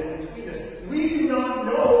quite a bit in between this. We do not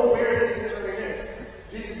know where this centurion is.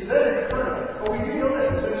 Jesus is at Capernaum, but we do know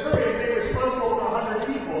this. The centurion being responsible for 100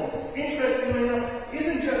 people, interestingly enough,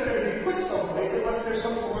 isn't just going to be put someplace unless there's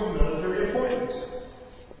some form of military importance.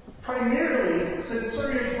 Primarily,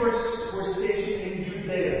 centurions were stationed in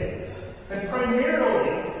Judea. And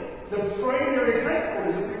primarily, the primary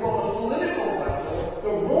headquarters, if we call the political capital,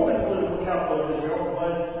 the Roman political capital of Israel,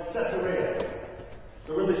 was Caesarea.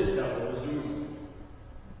 The religious capital was Jerusalem.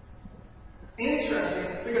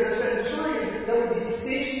 Interesting, because a centurion that would be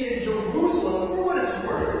stationed in Jerusalem, for what it's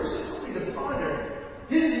worth, it's just something to ponder.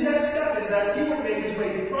 His next step is that he would make his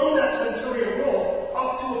way from that centurion role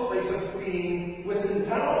up to a place of being within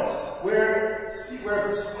palace, where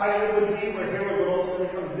Pilate would be, where Herod would ultimately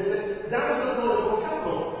come visit. That was the political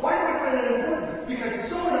capital. Why do I find that important? Because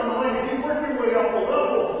somewhere down the line, if you work your way up a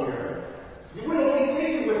level here, it would only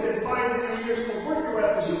take you within 5 or 10 years to work your way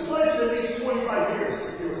up, because you pledged at least 25 years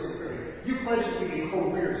if you were a centurion. You pledged to be a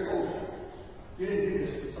career soldier. You didn't do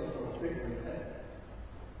this with some sort of big thing.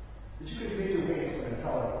 But you could have made your way into an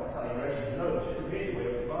Italian regiment. No, but you could have made your way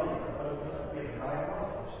up the body guard. Be a guy on.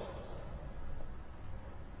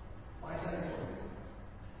 Why is that important?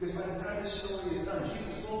 Because by the time this story is done,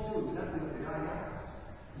 Jesus will do exactly what the guy asked.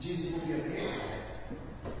 Jesus will be amazed.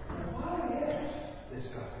 Why is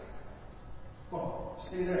this guy? Well,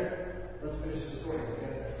 stay there. Let's finish the story. We'll get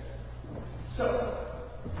there. So,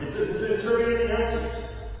 it says the centurion answers.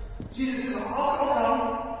 Jesus says, I'll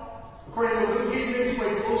come. According to Luke, he's made his way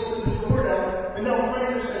close to the door now. And now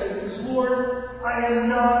Christ is saying, he says, Lord, I am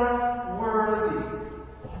not worthy.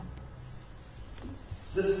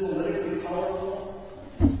 This politically powerful,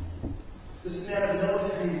 this man of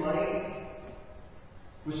military might,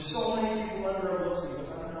 with so many people under our books, he goes,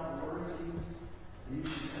 I'm not worthy. You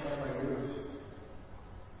should come out my roof.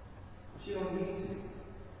 But you don't need to.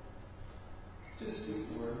 Just speak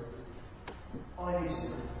the word. All I need is a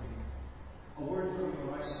word from you. A word from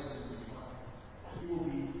you, my servant. He will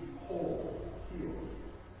be whole, healed.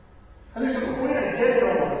 And there's a point I get in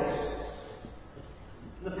all of this.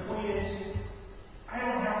 And the point is, I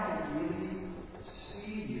don't have to really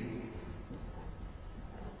see you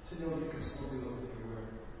to know you can still do it with your word.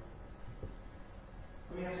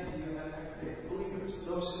 Let me ask you, do you have that kind of faith? Believers,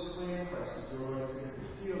 those who claim Christ as their Lord and Savior,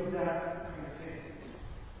 do you have that kind of faith?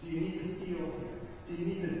 Do you need to feel Him? Do you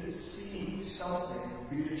need to see something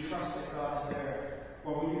for you to trust that God is there?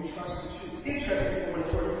 Or will you trust the truth? Interesting for what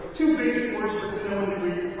it's worth. 2 basic words for to know, and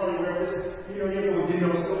you're probably aware of this. You know the word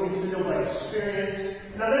know, so means to know by experience.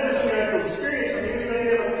 Now that doesn't mean I have to experience something. It means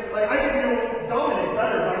I can know Dominic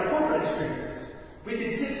better by corporate experiences. We can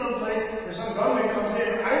sit someplace where some government comes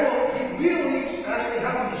in. We don't need to actually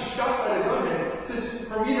have to be shocked by the government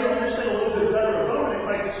for me to understand a little bit better of Dominic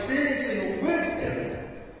by experiencing with him.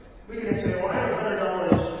 We can say, well, I have better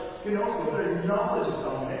knowledge, better knowledge of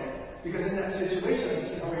Dominic. Because in that situation, I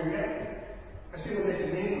see how he reacted. I see what makes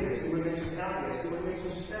him angry. I see what makes him happy. I see what makes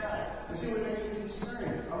him sad. I see what makes him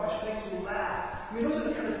concerned. How much makes him laugh. I mean, those are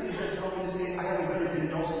the kind of things that tell me to say, I have a better get to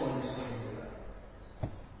know someone who's saying that.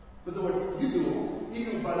 But the word you do,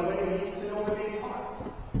 by the way, needs to know what they taught.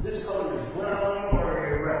 This color is brown, or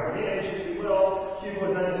a brown edge, if you will. Hugo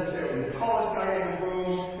is not necessarily the tallest guy in the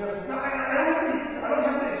room. I don't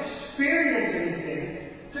have to experience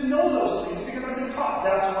anything to know those things, because I've been taught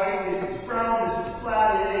that's white, this is brown, this is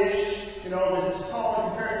flattish, this is tall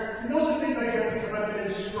in comparison. And those are things I get because I've been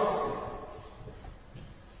instructed.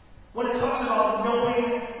 When it talks about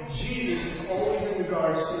knowing Jesus, it's always in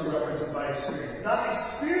regards to the reference of by experience. Not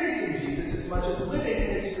experiencing Jesus as much as living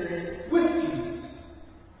in experience with Jesus.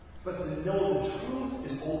 But to know the truth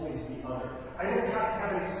is always the other. I don't have to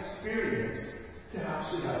have an experience to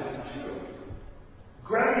actually have it be true.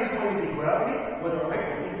 Gravity is going to be gravity, whether I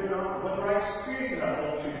believe it or not, whether I experience it or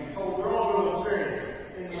not. Truth be told, we're all going to experience it.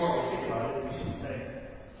 And the more we think about it, we should think.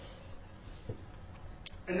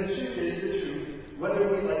 And the truth is the truth, whether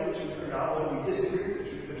we like the truth or not, whether we disagree with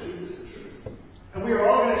the truth is the truth. And we are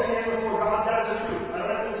all going to stand before God, that is the truth. I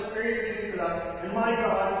don't have to experience anything for that. And my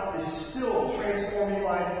God is still transforming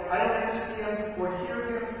lives. I don't have to see Him, or hear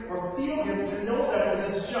Him, or feel Him to know that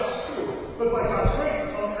because it's just true. But by God's grace,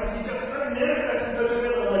 sometimes He just kind of manifests in such a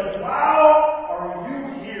way that I'm like, wow, are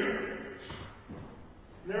you here?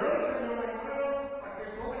 And there are other times where I'm like, well,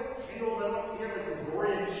 there's no candles, I don't hear like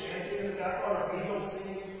Gregorian chanting in the background, or angels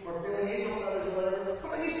singing, or feeling angel letters or whatever.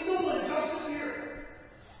 But He's still like just here.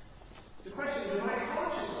 The question is, am I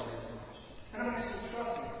conscious of this much? And am I still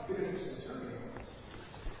trusting? Because it's concerning us.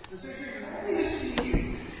 The Savior says, I need to see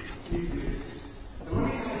you. You do this.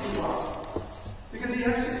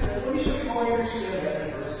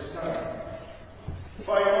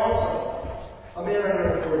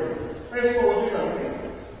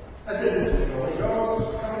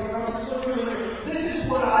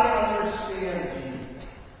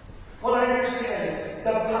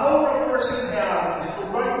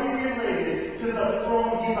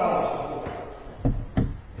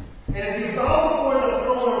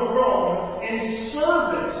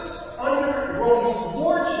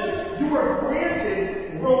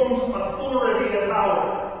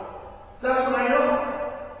 That's what I know.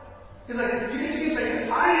 Because you can see,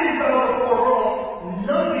 if I didn't bow before Rome,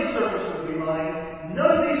 none of these servants would be mine. None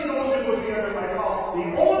of these soldiers would be under my call.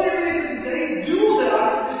 The only reason they do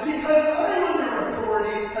that is because I'm under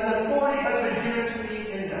authority, and the authority has been given to me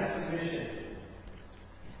in that submission.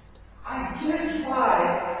 I get why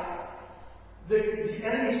the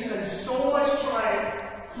enemy spends so much time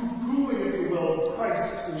proving, if you will,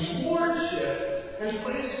 Christ's lordship and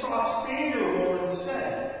plays soft savior role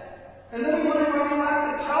instead. And then we wonder why we lack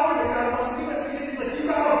the power that God wants to give us, because He's like, you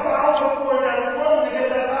got to bow before that throne to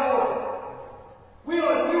get that power. We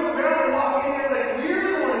would rather walk in there like we're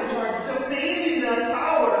the one in charge, demanding that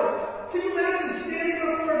power. Can you imagine standing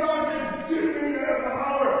before God and give me that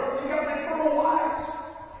power? And God's like, for what?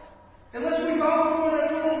 Unless we bow before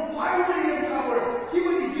that throne, why would He empower us? He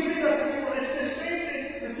would be giving us the people. It's the same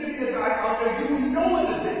thing as giving a guy out there you know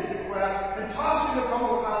is addicted to crap and tossing a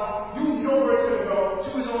couple of pounds. You know where it's going to go, to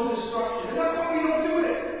his own destruction. And that's why we don't do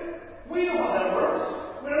it. We know how that works.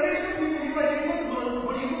 When I meet some people, you might be looking,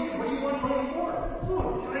 what do you want money for?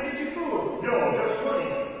 Food. Can I get you food? No, just money.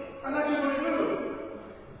 I'm not doing food.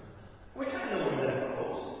 We kind of know where that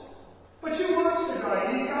goes. But you watch the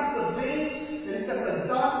guy, he's got the veins, and he's got the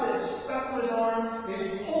dots that speckle his arm, and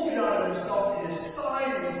he's poking out of himself in his thighs,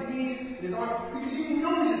 and his knees, and his arm, because you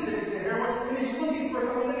know he's addicted to heroin, and he's looking for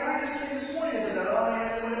a couple. The guy just came this morning and said, oh,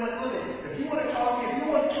 yeah, I'm like, look, if you want to talk to me, if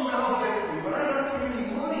you want $2, I'll get it for you, but I'm not giving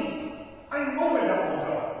you money. I know where that will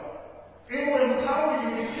go. It will empower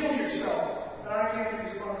you to kill yourself, and I can't be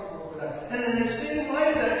responsible for that. And in the same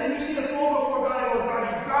light of that, can you see us go before God and go, God,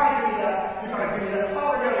 you've got to give me that. You've got to give me that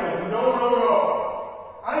power. You got to go, no.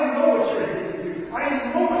 I know what you're addicted to.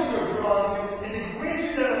 I know what you're drawn to. And to grant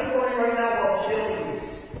you that authority right now will kill you.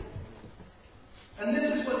 And this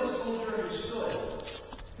is what the soldier understood.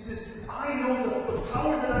 He says, I know the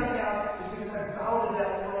power that I have is because I bowed to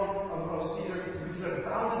that throne of Caesar. Because I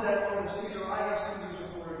bowed to that throne of Caesar, I have Caesar's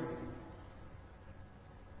authority.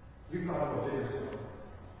 You've got to go bigger throne.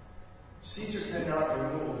 Caesar cannot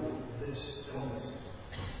remove this illness.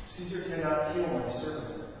 Caesar cannot heal my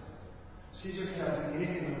servant. Caesar cannot do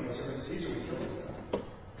anything with my servant. Caesar would kill his son.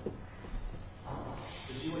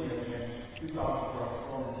 But you and your man, you bow before a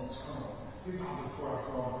throne that's eternal. You bow before a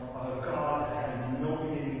throne of a God that had no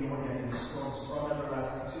beginning nor end. His throne's from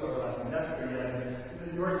everlasting to everlasting. That's where you have it. He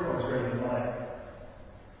says, your throne is greater than mine.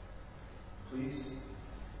 Please?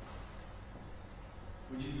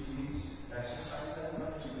 Would you please exercise that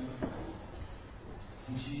much?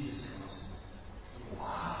 And Jesus comes.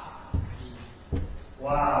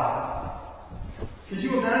 Wow. Could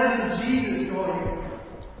you imagine Jesus going,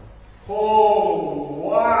 oh,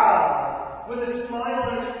 wow, with a smile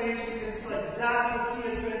on his face, because like that's what he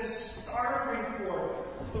has been starving for,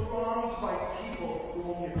 thronged by people who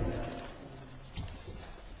won't give him that.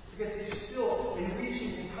 Because he's still in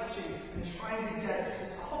reaching and touching and trying to get,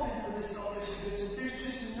 it's all been for the selfish business. There's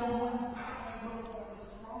just no one bowing before the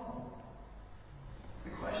throne.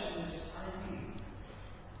 The question is, are we?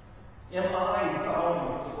 Am I bowing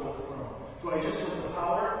before the throne? Do I just want the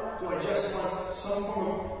power? Do I just want some form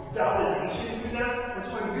of validation through that? Or do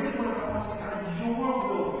I really want to say, God, your will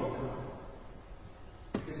be done?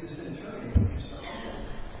 Because the centurion seems to humble.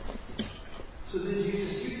 So then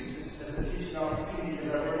Jesus uses this as a teaching opportunity. As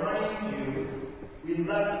I remind you, we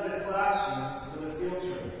left the classroom for the field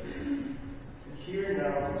trip. And here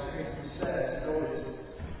now, the centurion says, notice,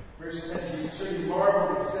 verse 10, Jesus certainly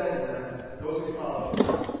marveled and said to them, those who follow,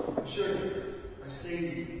 surely, I say to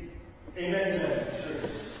you, amen to that,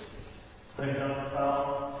 surely. I have not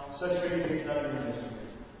found such great things not in the history.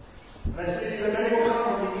 And I say to you that many will come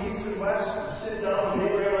from the east and west and sit down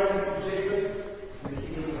with Abraham, Isaac, and Jacob in the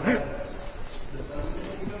kingdom of heaven. The sons of the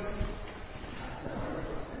kingdom, that's not our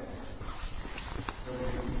place.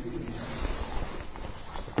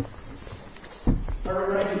 So I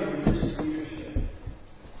remind you of religious leadership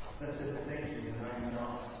that said, thank you, that I'm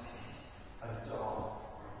not a dog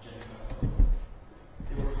or a Gentile.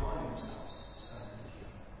 They were calling themselves sons of the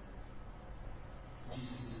kingdom.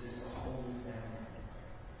 Jesus says there's a holy family.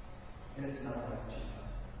 And it's not like Judah.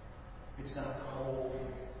 It's not cold,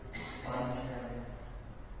 uncaring,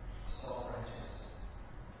 self-righteous.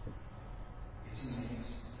 It's amazing.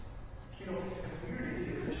 You know, if we were to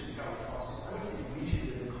be a Christian God policy, I would think we should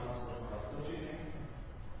live in constant love, don't you think?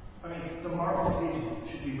 I mean, the marble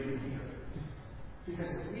page should be written here.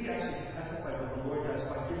 Because if we actually testify what the Lord does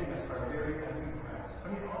by giving us our very every breath, I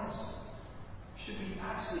mean, honestly, should we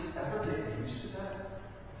actually ever get used to that?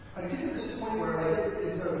 I get to this point where I get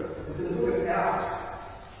into the book of Acts,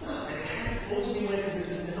 and it kind of blows me away because it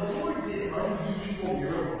says, and the Lord did unusual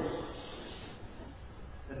miracles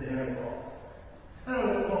at the end of it all. I don't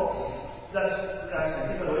know, well, That's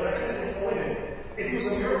it. By the way, I kind of think, oh, wait a minute. If it was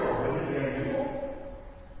a miracle, wouldn't it be unusual?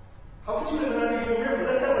 How could you have an unusual miracle?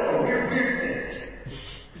 That's not like a weird thing.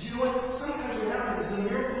 But you know what? Sometimes what happens is the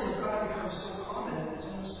miracles of God become so common, it's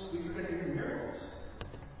almost, we forget they're miracles.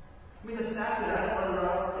 I mean, the fact that I don't run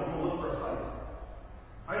around and go look for a fight.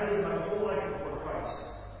 I lived my whole life before Christ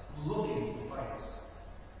looking for fights.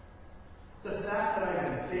 The fact that I have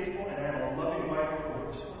been faithful and I have a loving wife for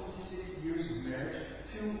over 26 years of marriage,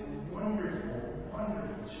 2 wonderful,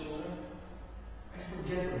 wonderful children, I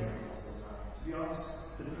forget the miracles sometimes. To be honest,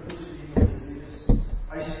 the privilege of being able to do this,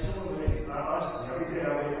 I still amaze. Honestly, every day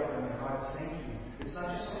I wake up and I'm like, God, thank you. It's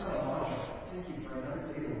not just some kind of mantra. Thank you for another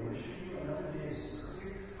day to worship you, another day to serve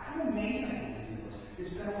you. I'm amazed I get to do this.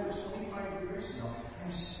 It's been over 25 years now.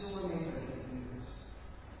 I'm still amazed I get to do this.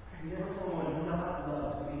 I've never known what not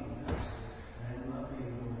love being the pastor, and I love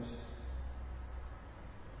being the worst.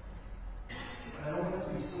 But I don't want it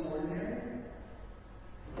to be so ordinary.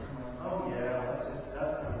 I'm like, oh yeah, that's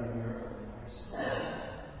not really a miracle. It's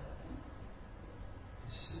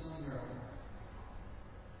still a miracle.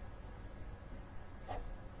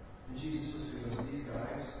 And Jesus looked at those, these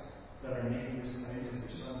guys that are making this claim because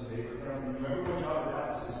they're sons of Abraham. Remember what John the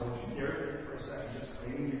Baptist says, don't you dare think for a second, just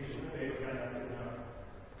claiming you're children of Abraham, that's good enough.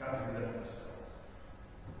 God can do that for himself.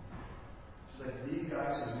 She's like, these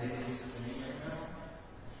guys are making this claim right now.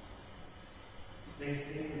 They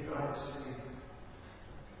think that God is saved.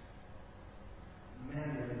 Man,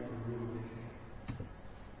 they're in Peru, they can.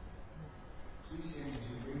 Please hear me as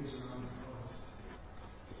we bring this around the close.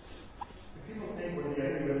 If people think what the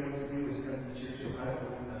enemy really wants to do is come to churches, I don't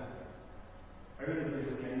believe that. I really believe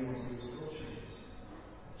what the enemy wants to do is fill churches,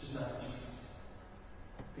 just not Jesus.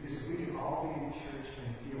 Because if we can all be in church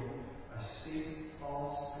and feel a safe,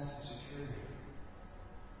 false sense of security,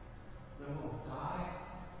 then we'll die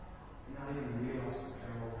and not even realize the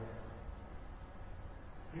peril there.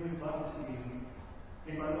 He would love to be.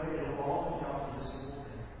 And by the way, it'll all come down to the simple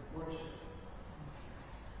thing: worship.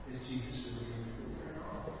 Is Jesus really going to be there or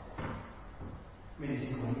not? I mean, is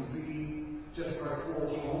he going to be just our cool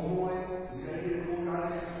homeboy? Is he going to be the cool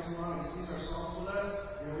guy that comes along and sings our songs with us?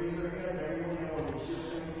 And raise our hands, everyone, we're just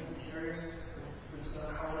going to be curious, but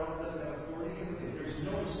somehow it doesn't have authority? There's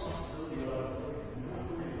no responsibility without authority. No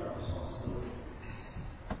authority without responsibility.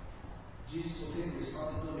 Jesus will take the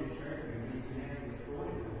responsibility of caring for you, but he demands the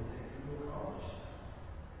authority that will take him to accomplish that.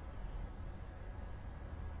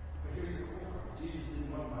 But here's the cool part. Jesus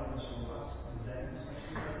didn't want violence from us, and then as much as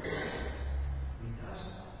he does it. He does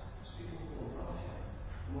want us. There's people who will love him.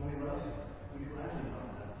 And when we love him, we gladly love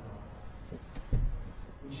that love.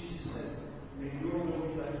 When Jesus said, may your will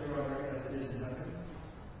be done here on earth as it is in heaven,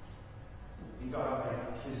 and God, by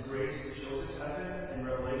his grace, shows us heaven in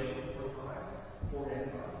Revelation 4 and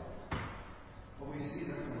 5. But we see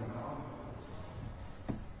them from God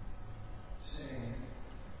saying,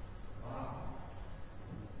 wow,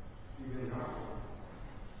 you really are holy.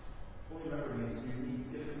 Holy member means you need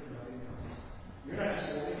different from everything else. You're not just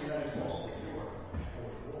holy, you're not just most holy, you are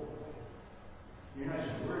holy. You're not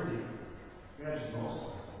just worthy, you're not just most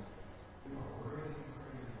holy. You are worthy.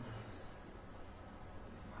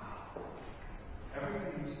 Wow.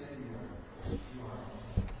 Everything you say you are.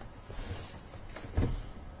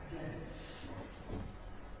 Again,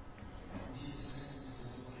 Jesus Christ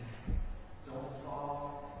says, okay, don't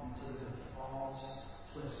fall into the false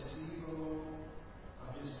placebo of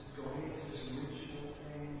just going into this ritual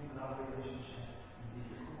thing without a relationship and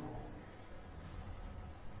be cool.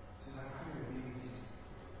 So I come here to be with you.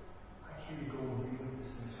 I came to go and be with the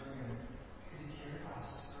centurion because he cared about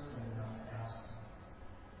his servant enough to ask him.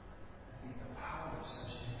 I think the power of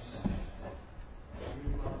such intercession.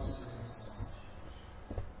 We love the servant so much.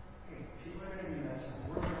 Hey, people are going to be meant to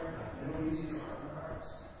work hard enough. It'll be easy to harden our hearts.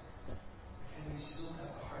 Can we still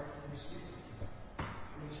have a heart to intercede with you?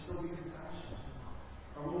 Can we still be compassionate?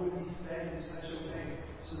 Or will we be fed in such a way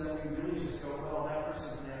so that we really just go, well, that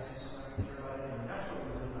person's nasty, so I don't care about anyone. That's what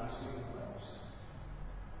we did last week with my person.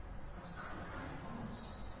 That's not the kind of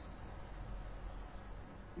promise.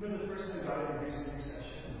 You know, the first time God introduced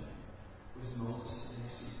intercession was Moses to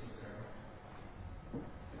intercede with Pharaoh.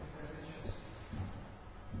 That's interesting.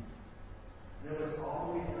 And it went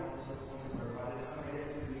all the way down to the point where by the time we get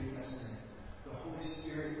to the New Testament, the Holy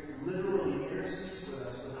Spirit literally intercedes with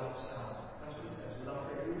us without sound. That's what it says, without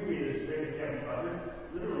prayer. We read this very heavy butter.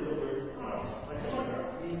 Literally, the word like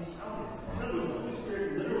thunder means sounding. In other words, the Holy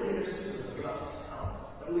Spirit literally intercedes with us without sound.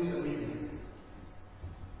 At least that we can hear.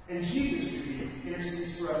 And Jesus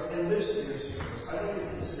intercedes for us and lives to intercede for us. I don't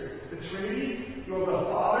think consider the Trinity. You have the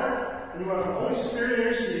Father, and you have the Holy Spirit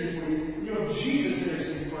interceding for you. You have Jesus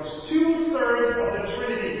interceding for us. 2/3 of the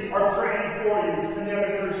Trinity are praying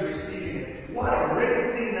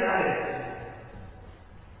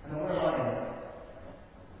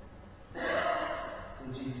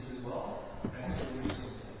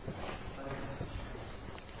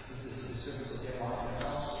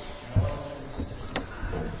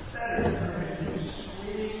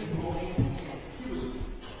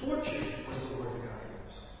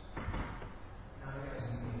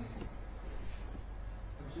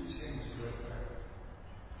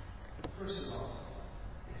First of all,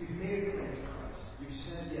 if you've made a claim to Christ, you've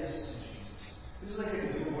said yes to Jesus. This is like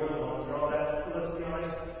if you do more than once and all that, but let's be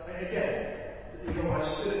honest. Again, I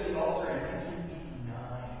stood at the altar in 1989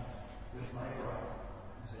 with my bride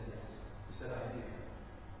and said yes. I said I do.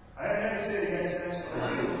 I haven't had to say it again since, but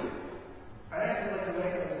I do. I actually like to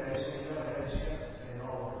wake up today so you know I had a chance to say it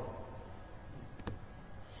all over.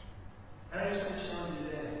 And I just want to challenge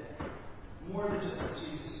you today. More than just what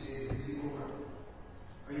Jesus said, is He Lord?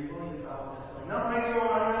 Are you willing to bow that throne? Not my throne,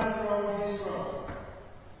 I'm not the throne, but His throne.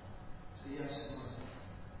 Say yes, Lord.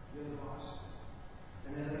 You're the boss.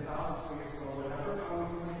 And as I bow before Your throne, whatever power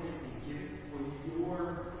You want to give me, give it for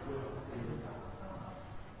Your will. Say Your power.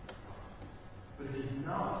 But if you've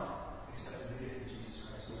not accepted the gift of Jesus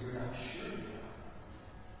Christ, or you're not sure you have,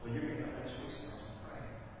 well, you're going to have that choice now to pray.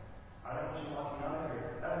 I don't want you walking out of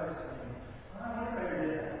here ever thinking, I wonder if I ever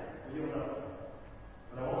did that. Well, you'll know.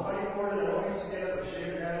 But I won't call you forward, and I won't make you stand up or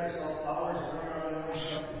shake your head or sell flowers or run around and do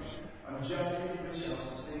something. I'm just giving you a chance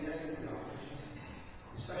to say yes to God for Jesus.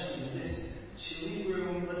 Especially in this chilly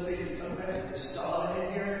room. Let's face it, sometimes it's solid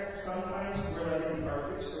in here. Sometimes we're like in the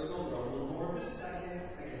Arctic Circle, we're a little more of a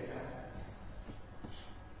second. I get that.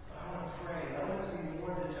 But I want to pray. I want it to be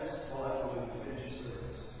more than just, well, that's the way we finish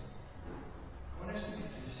service. I want us to be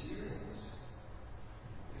sincere in this.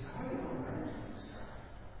 Because I really want to learn from this guy.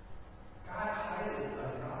 God highlighted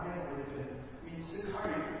a guy that would have been,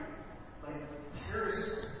 Sicarii, like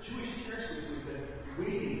Jewish terrorist groups would have been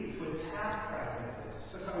waiting to attack guys like this.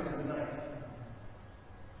 Sicarii is a knife.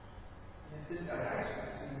 And if this guy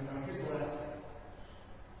actually seen him, here's the last thing.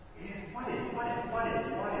 What if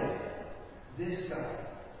this guy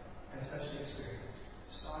had such an experience,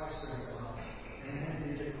 saw a certain God, and then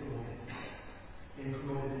they get promoted? They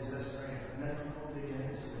promoted as a strength, and then promoted again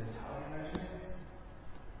to an Italian regiment.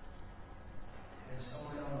 And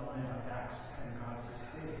somewhere down the line, by Acts 10, God says,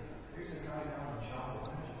 hey, there's a guy down in Java.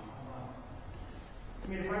 Why don't you come on?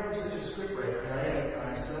 If I were such a scriptwriter, and I am at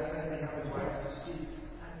times, so that kind of thing happens where I have to see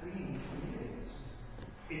that leading communities.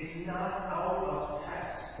 It's not out of